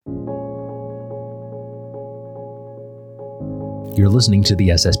You're listening to the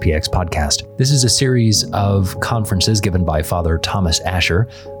SSPX podcast. This is a series of conferences given by Father Thomas Asher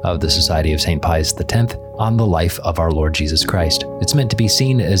of the Society of St. Pius X on the life of our Lord Jesus Christ. It's meant to be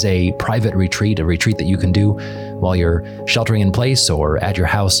seen as a private retreat, a retreat that you can do while you're sheltering in place or at your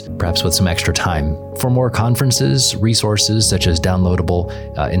house, perhaps with some extra time. For more conferences, resources such as downloadable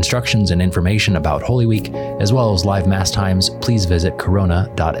instructions and information about Holy Week, as well as live Mass times, please visit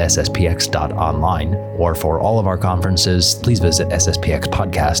corona.sspx.online. Or for all of our conferences, please visit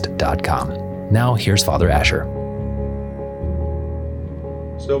sspxpodcast.com. Now, here's Father Asher.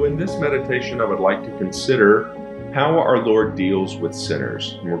 So in this meditation, I would like to consider how our Lord deals with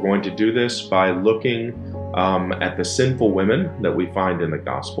sinners. And we're going to do this by looking at the sinful women that we find in the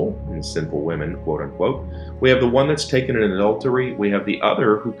gospel, and sinful women, quote unquote. We have the one that's taken in adultery. We have the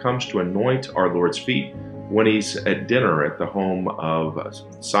other who comes to anoint our Lord's feet when he's at dinner at the home of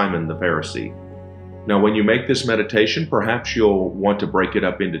Simon the Pharisee. Now, when you make this meditation, perhaps you'll want to break it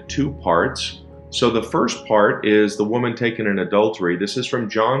up into two parts. So the first part is the woman taken in adultery. This is from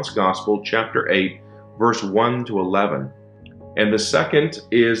John's Gospel, chapter 8, verse 1 to 11. And the second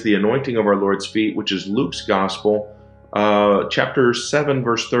is the anointing of our Lord's feet, which is Luke's Gospel, chapter 7,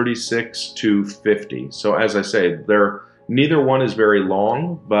 verse 36 to 50. So as I say, neither one is very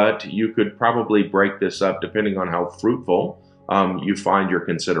long, but you could probably break this up depending on how fruitful you find your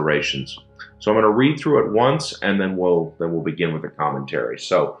considerations. So I'm going to read through it once, and then we'll begin with the commentary.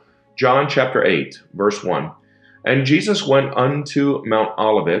 So John chapter 8, verse 1. And Jesus went unto Mount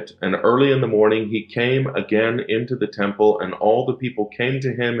Olivet, and early in the morning he came again into the temple, and all the people came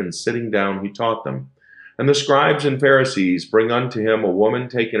to him, and sitting down he taught them. And the scribes and Pharisees bring unto him a woman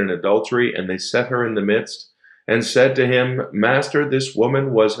taken in adultery, and they set her in the midst, and said to him, Master, this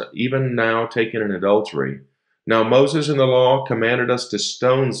woman was even now taken in adultery. Now Moses in the law commanded us to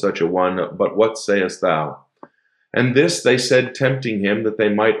stone such a one, but what sayest thou? And this they said, tempting him, that they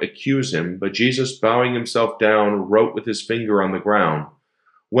might accuse him. But Jesus, bowing himself down, wrote with his finger on the ground.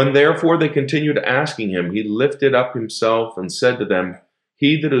 When therefore they continued asking him, he lifted up himself and said to them,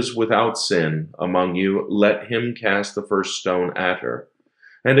 He that is without sin among you, let him cast the first stone at her.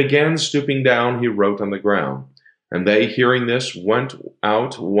 And again stooping down, he wrote on the ground. And they, hearing this, went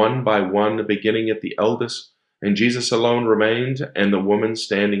out one by one, beginning at the eldest. And Jesus alone remained, and the woman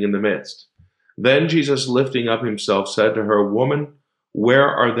standing in the midst. Then Jesus, lifting up himself, said to her, Woman, where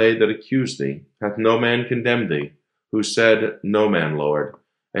are they that accuse thee? Hath no man condemned thee? Who said, No man, Lord.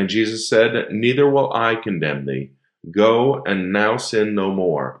 And Jesus said, Neither will I condemn thee. Go, and now sin no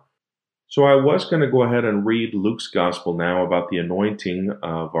more. So I was going to go ahead and read Luke's Gospel now about the anointing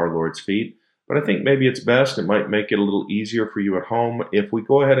of our Lord's feet, but I think maybe it's best, it might make it a little easier for you at home, if we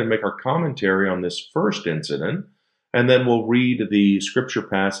go ahead and make our commentary on this first incident, and then we'll read the scripture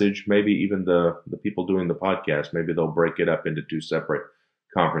passage, maybe even the people doing the podcast, maybe they'll break it up into two separate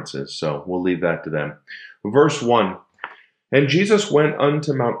conferences. So we'll leave that to them. Verse 1, And Jesus went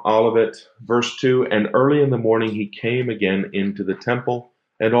unto Mount Olivet. Verse 2, And early in the morning he came again into the temple,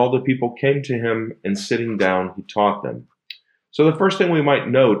 and all the people came to him, and sitting down he taught them. So the first thing we might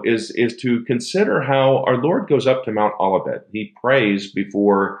note is to consider how our Lord goes up to Mount Olivet. He prays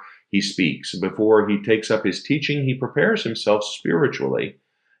before he speaks. Before he takes up his teaching, he prepares himself spiritually.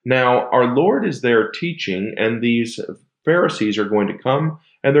 Now, our Lord is there teaching, and these Pharisees are going to come,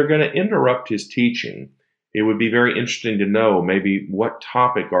 and they're going to interrupt his teaching. It would be very interesting to know maybe what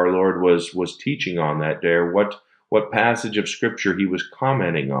topic our Lord was teaching on that day, or what passage of Scripture he was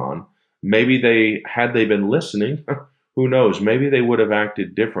commenting on. Maybe had they been listening, who knows, maybe they would have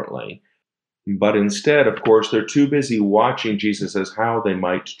acted differently. But instead, of course, they're too busy watching Jesus as how they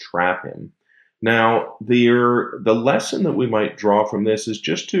might trap him. Now, the lesson that we might draw from this is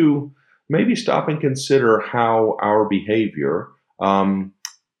just to maybe stop and consider how our behavior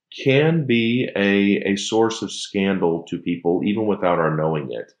can be a source of scandal to people, even without our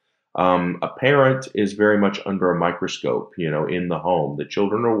knowing it. A parent is very much under a microscope, in the home. The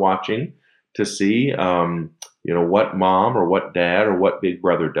children are watching to see, what mom or what dad or what big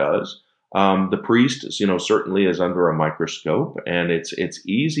brother does. The priest, certainly is under a microscope, and it's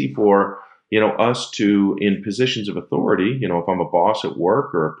easy for, us to, in positions of authority, if I'm a boss at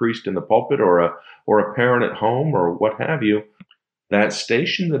work or a priest in the pulpit or a parent at home or what have you, that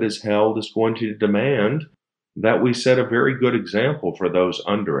station that is held is going to demand that we set a very good example for those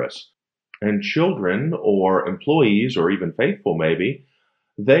under us. And children or employees or even faithful maybe,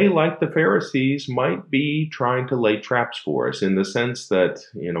 they, like the Pharisees, might be trying to lay traps for us in the sense that,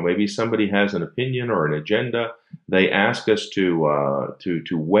 maybe somebody has an opinion or an agenda. They ask us to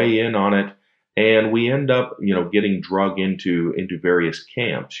weigh in on it, and we end up, getting drug into various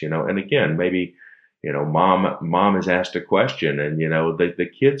camps, And again, maybe, Mom is asked a question, and the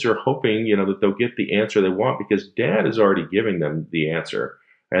kids are hoping that they'll get the answer they want because dad is already giving them the answer,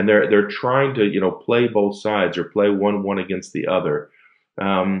 and they're trying to play both sides or play one against the other.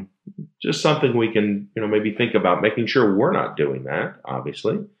 Just something we can maybe think about, making sure we're not doing that,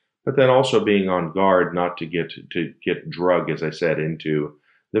 obviously, but then also being on guard not to get drug, as I said, into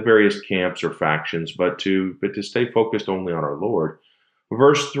the various camps or factions, but to stay focused only on our Lord.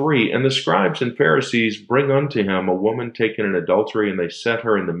 Verse 3, and the scribes and Pharisees bring unto him a woman taken in adultery, and they set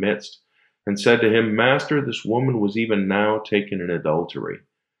her in the midst, and said to him, Master, this woman was even now taken in adultery.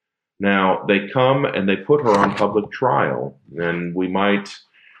 Now, they come and they put her on public trial, and we might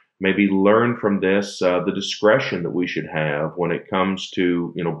maybe learn from this the discretion that we should have when it comes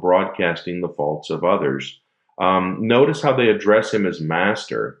to broadcasting the faults of others. Notice how they address him as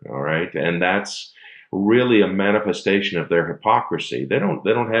master, all right? And that's really a manifestation of their hypocrisy. They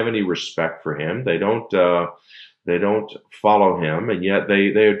don't have any respect for him. They don't follow him, and yet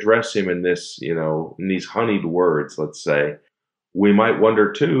they address him in this in these honeyed words. Let's say we might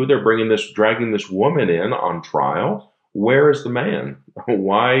wonder too. They're dragging this woman in on trial. Where is the man?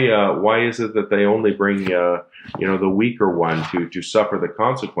 Why is it that they only bring the weaker one to suffer the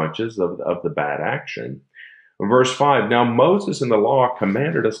consequences of the bad action? Verse 5, now Moses in the law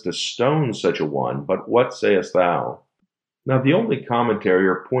commanded us to stone such a one, but what sayest thou? Now the only commentary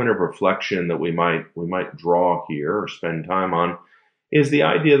or point of reflection that we might draw here or spend time on is the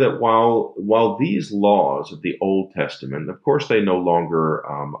idea that while these laws of the Old Testament, of course they no longer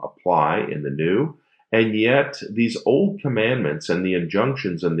apply in the New, and yet these old commandments and the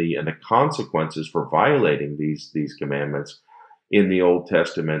injunctions and the consequences for violating these commandments in the Old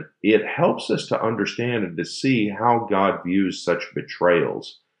Testament, it helps us to understand and to see how God views such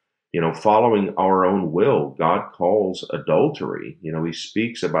betrayals. Following our own will, God calls adultery. He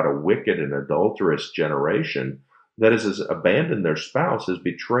speaks about a wicked and adulterous generation that has abandoned their spouse, has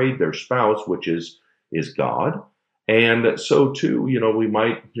betrayed their spouse, which is God. And so too, we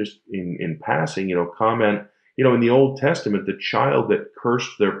might just in passing, comment, in the Old Testament, the child that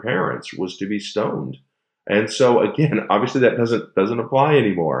cursed their parents was to be stoned. And so again, obviously that doesn't apply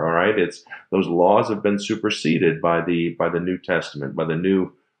anymore. All right. Those laws have been superseded by the New Testament, by the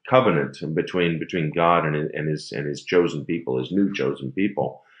new covenant between God and his chosen people, his new chosen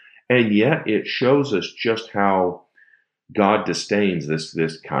people. And yet it shows us just how God disdains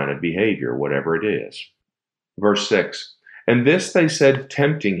this kind of behavior, whatever it is. Verse 6, and this they said,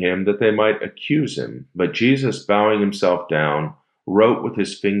 tempting him that they might accuse him. But Jesus, bowing himself down, wrote with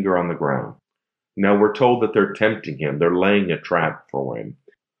his finger on the ground. Now we're told that they're tempting him. They're laying a trap for him.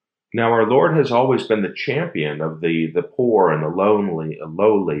 Now our Lord has always been the champion of the poor and the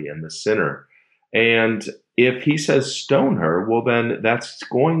lowly and the sinner. And if he says stone her, well then that's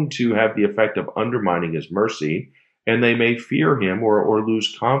going to have the effect of undermining his mercy, and they may fear him or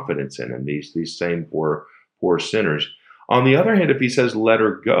lose confidence in him, these same poor sinners. On the other hand, if he says let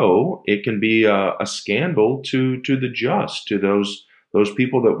her go, it can be a scandal to the just, to those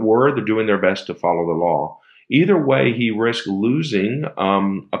people that they're doing their best to follow the law. Either way, he risks losing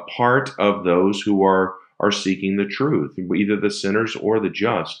a part of those who are seeking the truth, either the sinners or the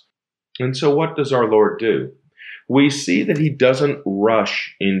just. And so what does our Lord do? We see that he doesn't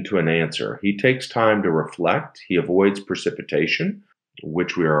rush into an answer. He takes time to reflect. He avoids precipitation,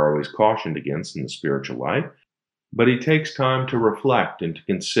 which we are always cautioned against in the spiritual life. But he takes time to reflect and to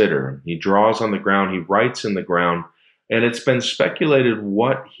consider. He draws on the ground. He writes in the ground. And it's been speculated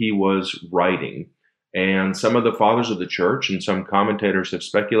what he was writing. And some of the fathers of the church and some commentators have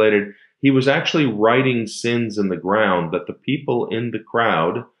speculated he was actually writing sins in the ground that the people in the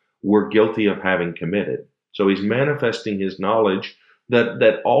crowd were guilty of having committed. So he's manifesting his knowledge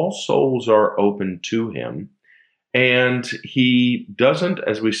that all souls are open to him. And he doesn't,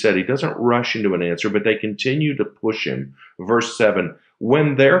 as we said, he doesn't rush into an answer, but they continue to push him. Verse 7,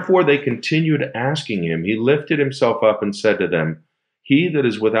 when therefore they continued asking him, he lifted himself up and said to them, he that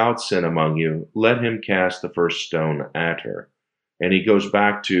is without sin among you, let him cast the first stone at her. And he goes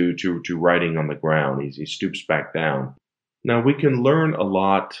back to writing on the ground. He stoops back down. Now, we can learn a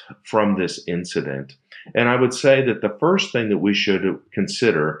lot from this incident. And I would say that the first thing that we should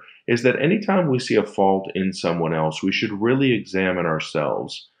consider is that anytime we see a fault in someone else, we should really examine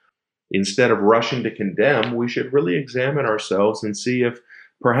ourselves. Instead of rushing to condemn, we should really examine ourselves and see if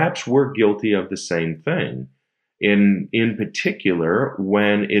perhaps we're guilty of the same thing. In particular,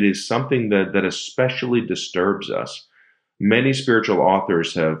 when it is something that especially disturbs us. Many spiritual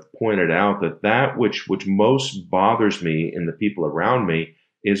authors have pointed out that which most bothers me in the people around me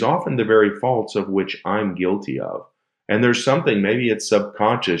is often the very faults of which I'm guilty of. And there's something, maybe it's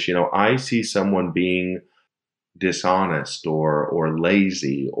subconscious, I see someone being dishonest or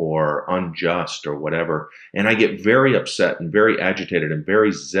lazy or unjust or whatever, and I get very upset and very agitated and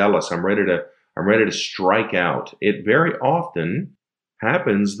very zealous. I'm ready to strike out. It very often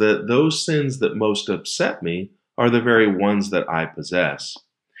happens that those sins that most upset me are the very ones that I possess.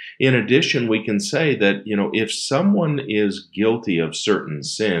 In addition, we can say that, if someone is guilty of certain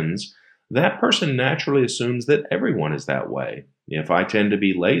sins, that person naturally assumes that everyone is that way. If I tend to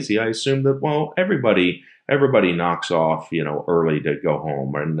be lazy, I assume that, well, everybody knocks off, early to go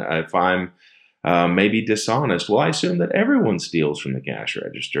home. And if I'm maybe dishonest, well, I assume that everyone steals from the cash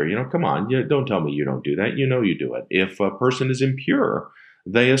register. Come on, don't tell me you don't do that. You do it. If a person is impure,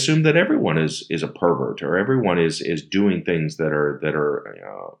 they assume that everyone is a pervert, or everyone is doing things that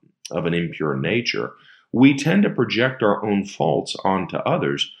are of an impure nature. We tend to project our own faults onto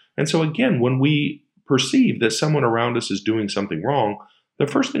others. And so again, when we perceive that someone around us is doing something wrong, the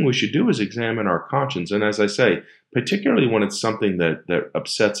first thing we should do is examine our conscience. And as I say, particularly when it's something that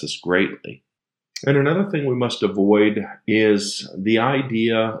upsets us greatly. And another thing we must avoid is the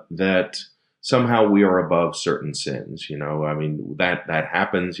idea that somehow we are above certain sins. That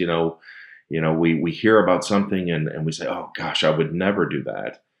happens. We hear about something and we say, oh gosh, I would never do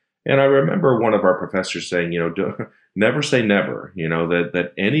that. And I remember one of our professors saying, never say never.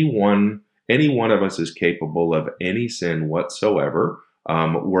 That any one of us is capable of any sin whatsoever,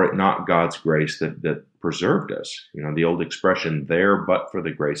 were it not God's grace that preserved us. The old expression, there but for the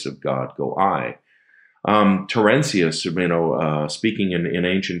grace of God go I. Terentius, speaking in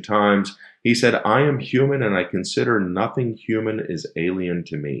ancient times, he said, I am human and I consider nothing human is alien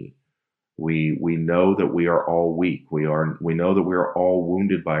to me. We know that we are all weak. We know that we are all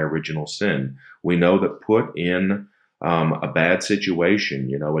wounded by original sin. We know that put in a bad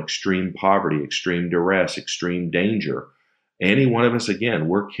situation, extreme poverty, extreme duress, extreme danger, any one of us, again,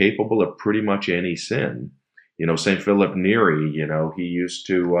 we're capable of pretty much any sin. St. Philip Neri, he used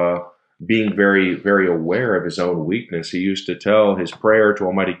to, being very, very aware of his own weakness, he used to tell his prayer to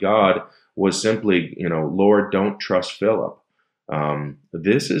Almighty God was simply, Lord, don't trust Philip.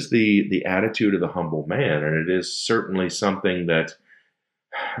 This is the attitude of the humble man, and it is certainly something that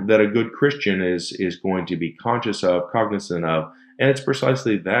a good Christian is going to be cognizant of, and it's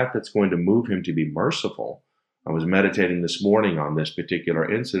precisely that's going to move him to be merciful. I was meditating this morning on this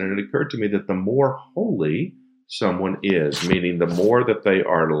particular incident, and it occurred to me that the more holy someone is, meaning the more that they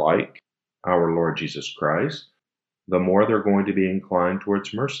are like our Lord Jesus Christ, the more they're going to be inclined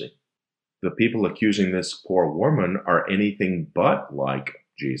towards mercy. The people accusing this poor woman are anything but like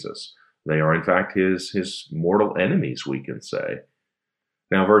Jesus. They are, in fact, his mortal enemies, we can say.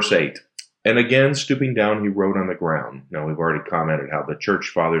 Now, verse 8. And again, stooping down, he wrote on the ground. Now, we've already commented how the church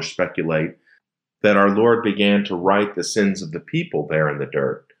fathers speculate that our Lord began to write the sins of the people there in the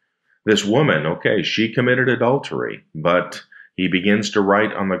dirt. This woman, okay, she committed adultery, but he begins to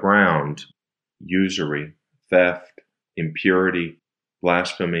write on the ground usury, theft, impurity,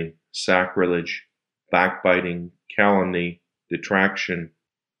 blasphemy, sacrilege, backbiting, calumny, detraction.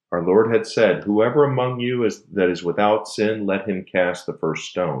 Our Lord had said, whoever among you that is without sin, let him cast the first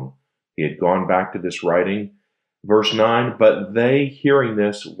stone. He had gone back to this writing. Verse 9, but they, hearing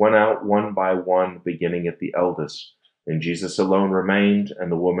this, went out one by one, beginning at the eldest. And Jesus alone remained,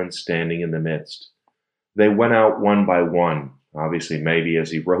 and the woman standing in the midst. They went out one by one. Obviously, maybe as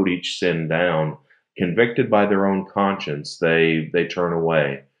he wrote each sin down, convicted by their own conscience, they turn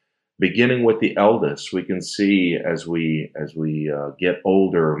away. Beginning with the eldest, we can see as we get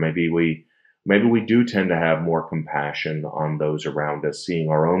older, maybe we do tend to have more compassion on those around us, seeing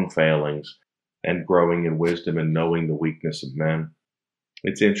our own failings and growing in wisdom and knowing the weakness of men.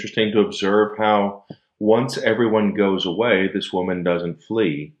 It's interesting to observe how once everyone goes away, this woman doesn't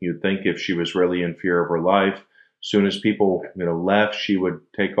flee. You'd think if she was really in fear of her life, soon as people left, she would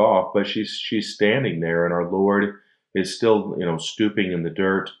take off. But she's standing there, and our Lord is still stooping in the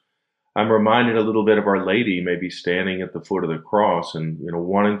dirt. I'm reminded a little bit of Our Lady maybe standing at the foot of the cross and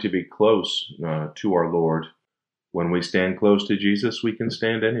wanting to be close to our Lord. When we stand close to Jesus, we can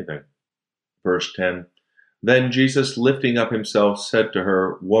stand anything. Verse 10, then Jesus, lifting up himself, said to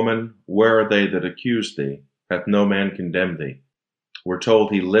her, woman, where are they that accuse thee? Hath no man condemned thee? We're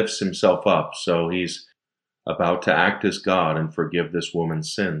told he lifts himself up, so he's about to act as God and forgive this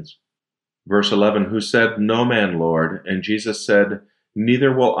woman's sins. Verse 11, who said, no man, Lord? And Jesus said,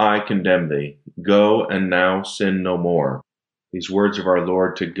 neither will I condemn thee. Go and now sin no more. These words of our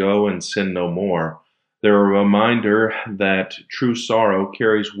Lord, to go and sin no more, they're a reminder that true sorrow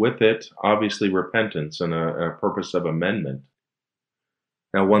carries with it, obviously, repentance and a purpose of amendment.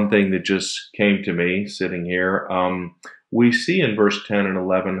 Now, one thing that just came to me sitting here, we see in verse 10 and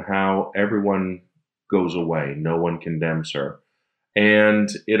 11 how everyone goes away. No one condemns her. And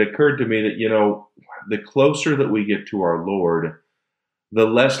it occurred to me that, the closer that we get to our Lord, the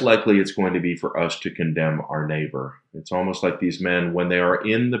less likely it's going to be for us to condemn our neighbor. It's almost like these men, when they are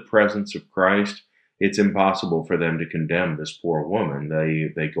in the presence of Christ, it's impossible for them to condemn this poor woman.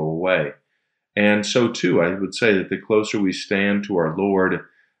 They go away. And so too, I would say that the closer we stand to our Lord,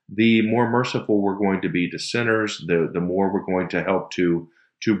 the more merciful we're going to be to sinners, the more we're going to help to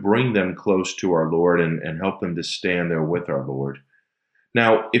bring them close to our Lord and help them to stand there with our Lord.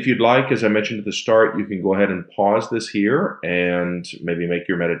 Now, if you'd like, as I mentioned at the start, you can go ahead and pause this here and maybe make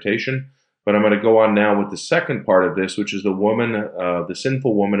your meditation. But I'm going to go on now with the second part of this, which is the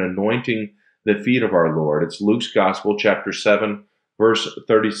sinful woman anointing the feet of our Lord. It's Luke's Gospel, chapter 7, verse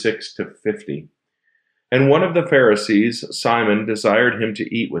 36 to 50. And one of the Pharisees, Simon, desired him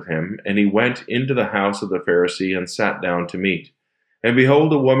to eat with him, and he went into the house of the Pharisee and sat down to meat. And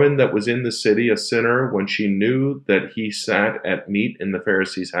behold, a woman that was in the city, a sinner, when she knew that he sat at meat in the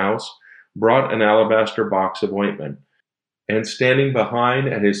Pharisee's house, brought an alabaster box of ointment. And standing behind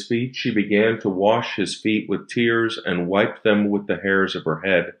at his feet, she began to wash his feet with tears and wiped them with the hairs of her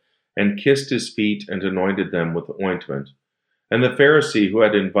head, and kissed his feet and anointed them with ointment. And the Pharisee who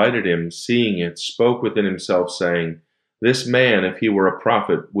had invited him, seeing it, spoke within himself, saying, This man, if he were a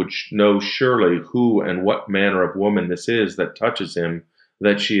prophet, would know surely who and what manner of woman this is that touches him,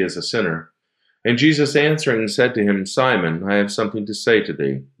 that she is a sinner. And Jesus answering said to him, Simon, I have something to say to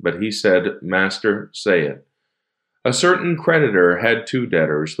thee. But he said, Master, say it. A certain creditor had 2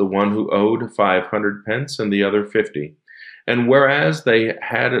 debtors, the one who owed 500 pence and the other 50. And whereas they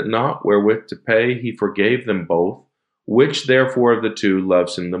had not wherewith to pay, he forgave them both. Which therefore of the 2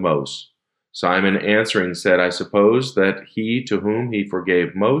 loves him the most? Simon answering said, I suppose that he to whom he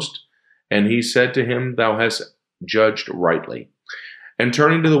forgave most. And he said to him, Thou hast judged rightly. And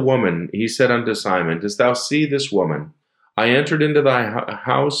turning to the woman, he said unto Simon, Dost thou see this woman? I entered into thy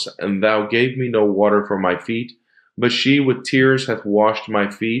house, and thou gave me no water for my feet, but she with tears hath washed my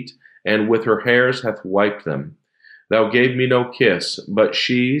feet, and with her hairs hath wiped them. Thou gave me no kiss, but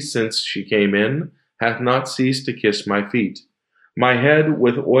she, since she came in, hath not ceased to kiss my feet. My head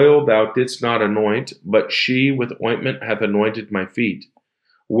with oil thou didst not anoint, but she with ointment hath anointed my feet.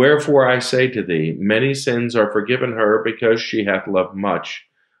 Wherefore I say to thee, many sins are forgiven her, because she hath loved much.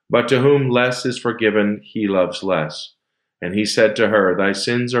 But to whom less is forgiven, he loves less. And he said to her, Thy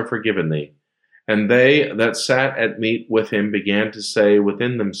sins are forgiven thee. And they that sat at meat with him began to say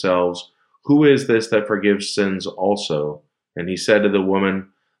within themselves, Who is this that forgives sins also? And he said to the woman,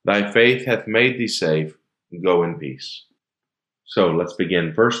 Thy faith hath made thee safe. Go in peace. So let's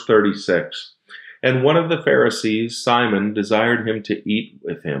begin. Verse 36. And one of the Pharisees, Simon, desired him to eat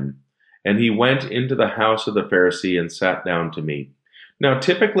with him. And he went into the house of the Pharisee and sat down to meat. Now,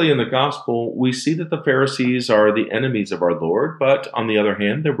 typically in the gospel, we see that the Pharisees are the enemies of our Lord, but on the other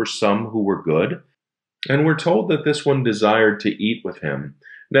hand, there were some who were good. And we're told that this one desired to eat with him.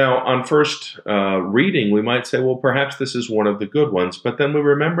 Now, on first reading, we might say, well, perhaps this is one of the good ones. But then we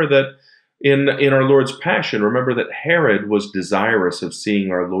remember that in our Lord's Passion, remember that Herod was desirous of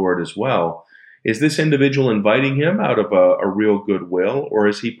seeing our Lord as well. Is this individual inviting him out of a real goodwill, or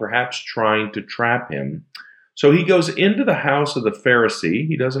is he perhaps trying to trap him? So he goes into the house of the Pharisee.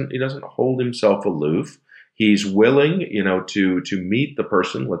 He doesn't hold himself aloof. He's willing, to meet the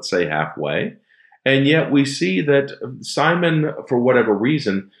person, let's say halfway. And yet we see that Simon, for whatever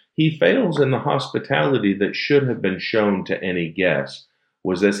reason, he fails in the hospitality that should have been shown to any guest.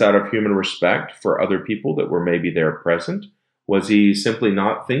 Was this out of human respect for other people that were maybe there present? Was he simply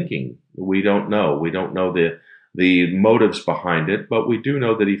not thinking? We don't know. We don't know the motives behind it, but we do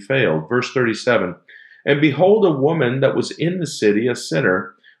know that he failed. Verse 37, And behold, a woman that was in the city, a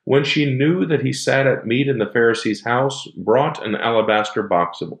sinner, when she knew that he sat at meat in the Pharisee's house, brought an alabaster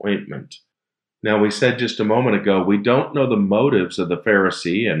box of ointment. Now, we said just a moment ago, we don't know the motives of the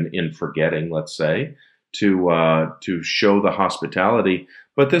Pharisee in forgetting, let's say, to show the hospitality.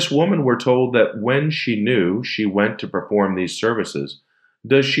 But this woman, we're told that when she knew, she went to perform these services.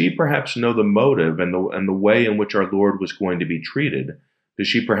 Does she perhaps know the motive and the way in which our Lord was going to be treated? Does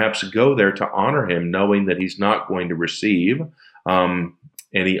she perhaps go there to honor him, knowing that he's not going to receive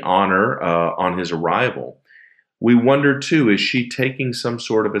any honor on his arrival? We wonder too: is she taking some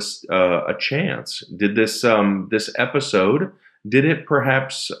sort of a chance? Did this episode, did it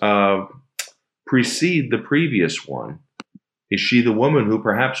perhaps precede the previous one? Is she the woman who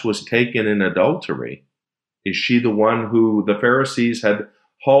perhaps was taken in adultery? Is she the one who the Pharisees had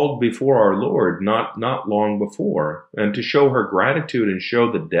hauled before our Lord not long before. And to show her gratitude and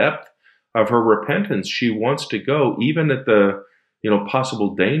show the depth of her repentance, she wants to go even at the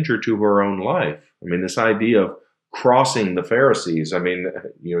possible danger to her own life. I mean, this idea of crossing the Pharisees, I mean,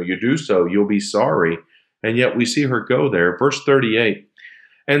 you do so, you'll be sorry. And yet we see her go there. Verse 38,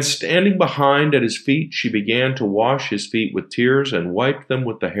 and standing behind at his feet, she began to wash his feet with tears and wiped them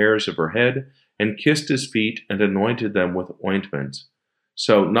with the hairs of her head and kissed his feet and anointed them with ointment.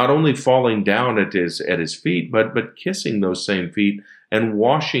 So not only falling down at his feet, but kissing those same feet and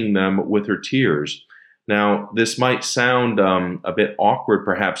washing them with her tears. Now, this might sound a bit awkward,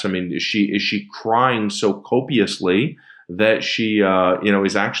 perhaps. I mean, is she crying so copiously that she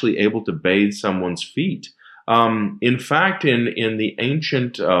is actually able to bathe someone's feet? In fact, in the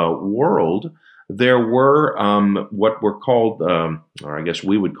ancient world, there were what were called, or I guess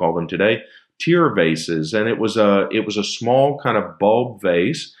we would call them today, tear vases, and it was a small kind of bulb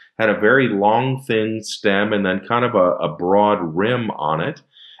vase, had a very long, thin stem, and then kind of a broad rim on it.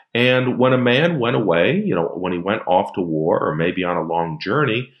 And when a man went away, when he went off to war or maybe on a long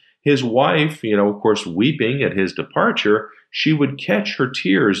journey, his wife, of course, weeping at his departure, she would catch her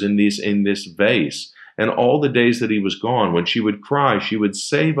tears in this vase. And all the days that he was gone, when she would cry, she would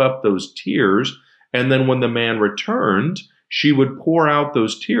save up those tears. And then when the man returned, she would pour out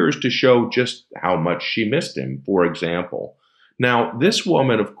those tears to show just how much she missed him, for example. Now, this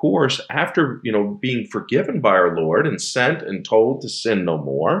woman, of course, after, being forgiven by our Lord and sent and told to sin no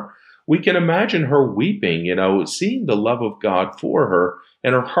more, we can imagine her weeping, seeing the love of God for her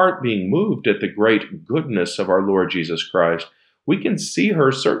and her heart being moved at the great goodness of our Lord Jesus Christ. We can see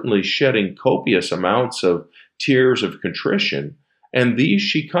her certainly shedding copious amounts of tears of contrition. And these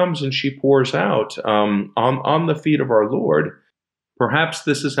she comes and she pours out on the feet of our Lord. Perhaps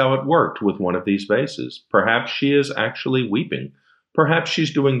this is how it worked with one of these vases. Perhaps she is actually weeping. Perhaps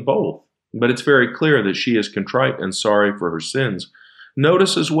she's doing both. But it's very clear that she is contrite and sorry for her sins.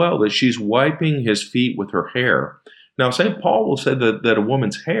 Notice as well that she's wiping his feet with her hair. Now, St. Paul will say that a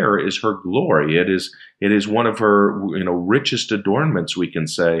woman's hair is her glory. It is one of her richest adornments, we can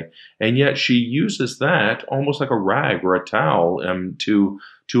say. And yet she uses that almost like a rag or a towel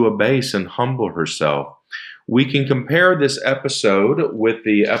to abase and humble herself. We can compare this episode with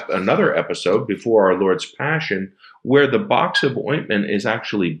another episode before our Lord's Passion, where the box of ointment is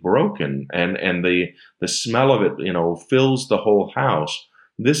actually broken and the smell of it, fills the whole house.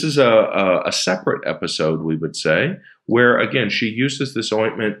 This is a separate episode, we would say, where, again, she uses this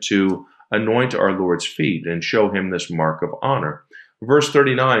ointment to anoint our Lord's feet and show him this mark of honor. Verse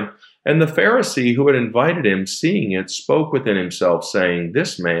 39, and the Pharisee who had invited him, seeing it, spoke within himself, saying,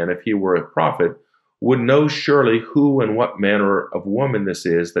 this man, if he were a prophet, would know surely who and what manner of woman this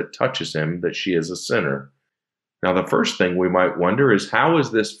is that touches him, that she is a sinner. Now, the first thing we might wonder is, how is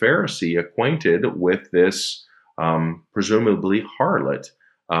this Pharisee acquainted with this presumably harlot?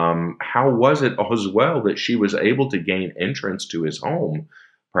 How was it as well that she was able to gain entrance to his home?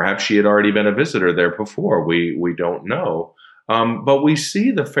 Perhaps she had already been a visitor there before. We don't know. But we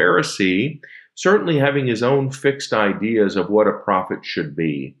see the Pharisee certainly having his own fixed ideas of what a prophet should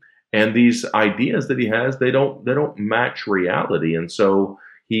be. And these ideas that he has, they don't match reality. And so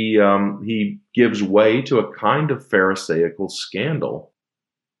he gives way to a kind of Pharisaical scandal.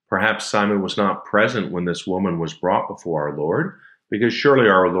 Perhaps Simon was not present when this woman was brought before our Lord, because surely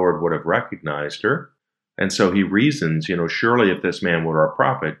our Lord would have recognized her. And so he reasons, surely if this man were a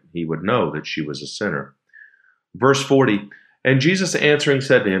prophet, he would know that she was a sinner. Verse 40, and Jesus answering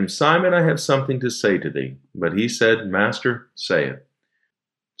said to him, Simon, I have something to say to thee. But he said, Master, say it.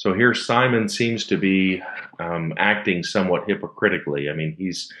 So here Simon seems to be acting somewhat hypocritically. I mean,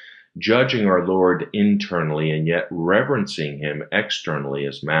 he's judging our Lord internally and yet reverencing him externally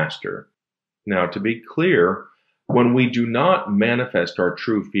as master. Now, to be clear, when we do not manifest our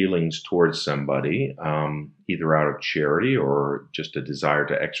true feelings towards somebody, either out of charity or just a desire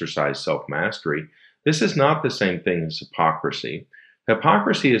to exercise self-mastery, this is not the same thing as hypocrisy.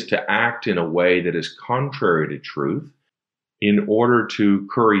 Hypocrisy is to act in a way that is contrary to truth in order to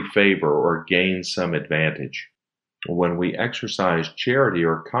curry favor or gain some advantage. When we exercise charity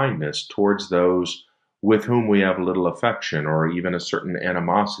or kindness towards those with whom we have little affection or even a certain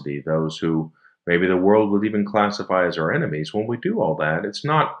animosity, those who maybe the world would even classify as our enemies, when we do all that, it's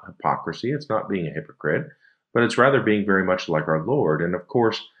not hypocrisy, it's not being a hypocrite, but it's rather being very much like our Lord. And of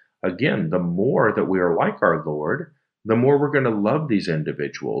course, again, the more that we are like our Lord, the more we're going to love these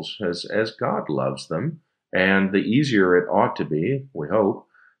individuals as God loves them, and the easier it ought to be, we hope,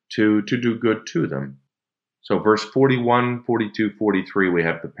 to do good to them. So verse 41, 42, 43, we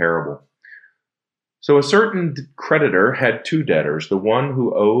have the parable. So a certain creditor had two debtors, the one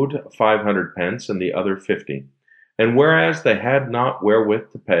who owed 500 pence and the other 50. And whereas they had not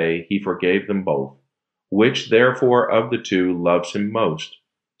wherewith to pay, he forgave them both. Which therefore of the two loves him most?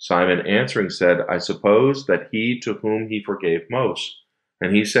 Simon answering said, I suppose that he to whom he forgave most.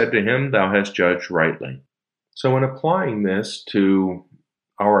 And he said to him, Thou hast judged rightly. So in applying this to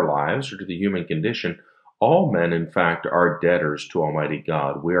our lives or to the human condition, all men, in fact, are debtors to Almighty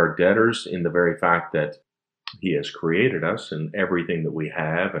God. We are debtors in the very fact that He has created us, and everything that we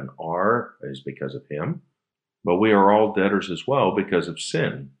have and are is because of Him. But we are all debtors as well because of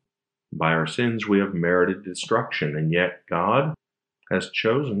sin. By our sins we have merited destruction, and yet God has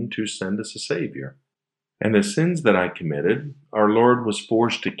chosen to send us a Savior. And the sins that I committed, our Lord was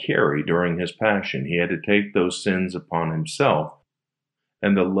forced to carry during His passion. He had to take those sins upon Himself.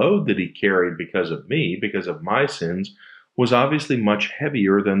 And the load that He carried because of me, because of my sins, was obviously much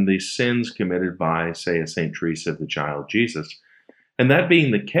heavier than the sins committed by, say, a St. Teresa of the Child Jesus. And that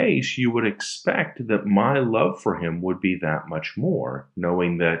being the case, you would expect that my love for Him would be that much more,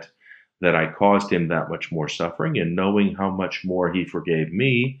 knowing that I caused Him that much more suffering, and knowing how much more He forgave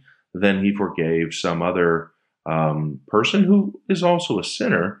me than He forgave some other person who is also a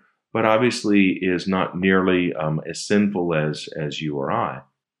sinner, but obviously is not nearly as sinful as you or I.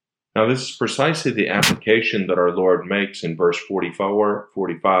 Now, this is precisely the application that our Lord makes in verse 44,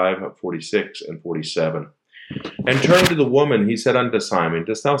 45, 46, and 47. And turning to the woman, He said unto Simon,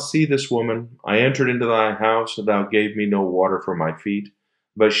 Dost thou see this woman? I entered into thy house, and thou gave me no water for my feet,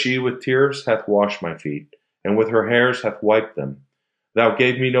 but she with tears hath washed my feet, and with her hairs hath wiped them. Thou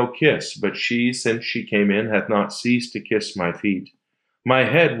gave me no kiss, but she, since she came in, hath not ceased to kiss my feet. My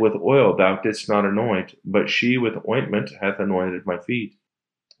head with oil thou didst not anoint, but she with ointment hath anointed my feet.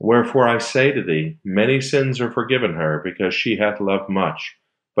 Wherefore I say to thee, many sins are forgiven her, because she hath loved much.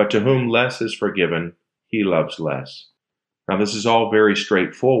 But to whom less is forgiven, he loves less. Now this is all very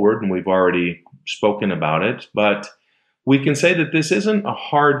straightforward, and we've already spoken about it, but we can say that this isn't a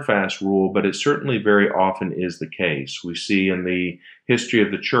hard, fast rule, but it certainly very often is the case. We see in the history of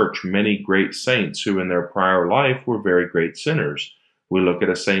the church many great saints who in their prior life were very great sinners. We look at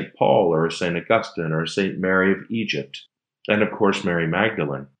a St. Paul or a St. Augustine or a St. Mary of Egypt, and of course Mary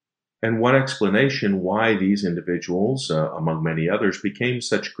Magdalene. And one explanation why these individuals, among many others, became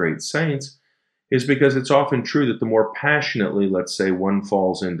such great saints is because it's often true that the more passionately, let's say, one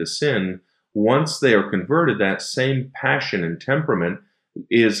falls into sin, once they are converted, that same passion and temperament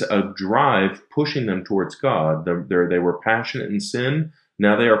is a drive pushing them towards God. They were passionate in sin,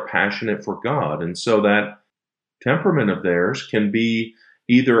 now they are passionate for God. And so that temperament of theirs can be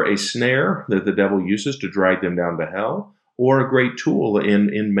either a snare that the devil uses to drag them down to hell, or a great tool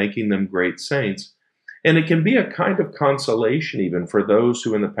in making them great saints. And it can be a kind of consolation even for those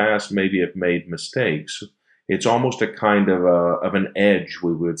who in the past maybe have made mistakes. It's almost a kind of an edge,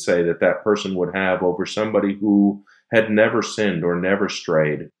 we would say, that person would have over somebody who had never sinned or never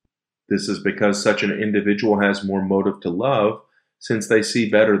strayed. This is because such an individual has more motive to love, since they see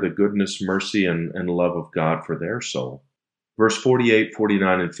better the goodness, mercy, and love of God for their soul. Verse 48,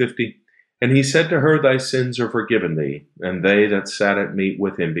 49, and 50, And he said to her, Thy sins are forgiven thee. And they that sat at meat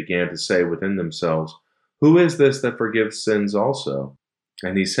with him began to say within themselves, Who is this that forgives sins also?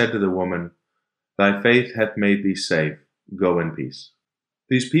 And he said to the woman, Thy faith hath made thee safe. Go in peace.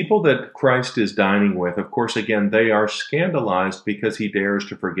 These people that Christ is dining with, of course, again, they are scandalized because he dares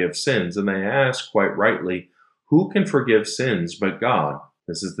to forgive sins. And they ask, quite rightly, who can forgive sins but God?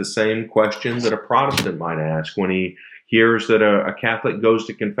 This is the same question that a Protestant might ask when he hears that a Catholic goes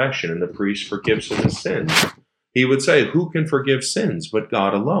to confession and the priest forgives him his sins. He would say, who can forgive sins but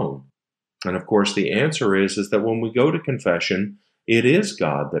God alone? And of course, the answer is that when we go to confession, it is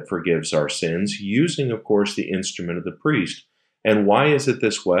God that forgives our sins, using, of course, the instrument of the priest. And why is it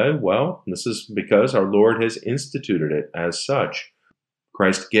this way? Well, this is because our Lord has instituted it as such.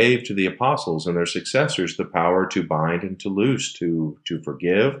 Christ gave to the apostles and their successors the power to bind and to loose, to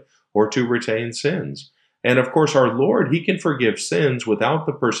forgive or to retain sins. And of course, our Lord, he can forgive sins without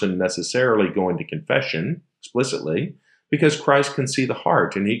the person necessarily going to confession explicitly, because Christ can see the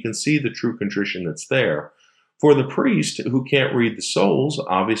heart and he can see the true contrition that's there. For the priest who can't read the souls,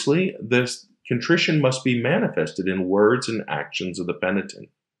 obviously, this contrition must be manifested in words and actions of the penitent.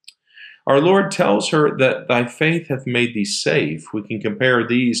 Our Lord tells her that thy faith hath made thee safe. We can compare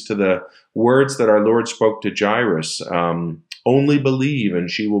these to the words that our Lord spoke to Jairus, only believe and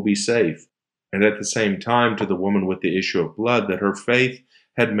she will be safe. And at the same time to the woman with the issue of blood, that her faith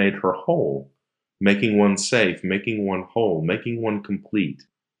had made her whole, making one safe, making one whole, making one complete.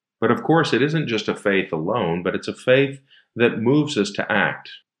 But of course, it isn't just a faith alone, but it's a faith that moves us to act.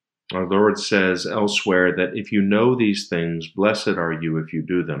 Our Lord says elsewhere that if you know these things, blessed are you if you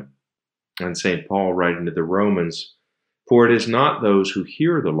do them. And St. Paul, writing to the Romans, for it is not those who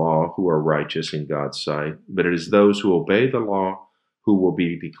hear the law who are righteous in God's sight, but it is those who obey the law who will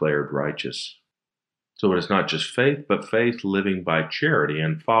be declared righteous. So it is not just faith, but faith living by charity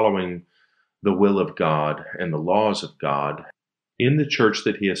and following the will of God and the laws of God in the church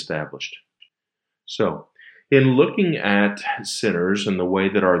that he established. So, in looking at sinners and the way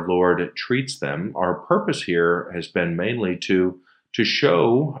that our Lord treats them, our purpose here has been mainly to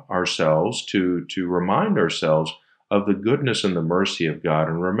show ourselves, to remind ourselves of the goodness and the mercy of God,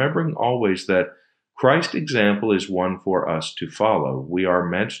 and remembering always that Christ's example is one for us to follow. We are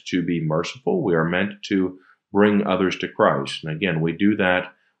meant to be merciful. We are meant to bring others to Christ. And again, we do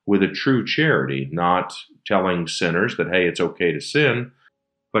that with a true charity, not telling sinners that, hey, it's okay to sin,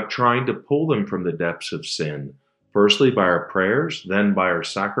 but trying to pull them from the depths of sin, firstly by our prayers, then by our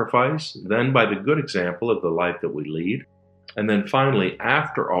sacrifice, then by the good example of the life that we lead. And then finally,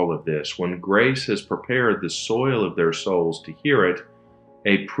 after all of this, when grace has prepared the soil of their souls to hear it,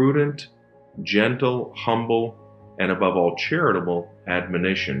 a prudent, gentle, humble, and above all charitable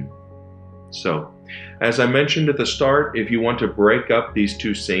admonition. So, as I mentioned at the start, if you want to break up these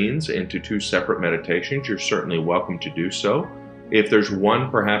two scenes into two separate meditations, you're certainly welcome to do so. If there's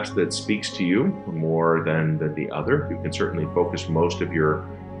one perhaps that speaks to you more than the other, you can certainly focus most of your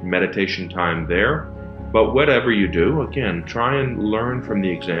meditation time there. But whatever you do, again, try and learn from the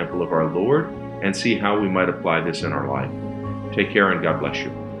example of our Lord and see how we might apply this in our life. Take care and God bless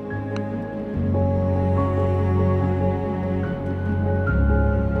you.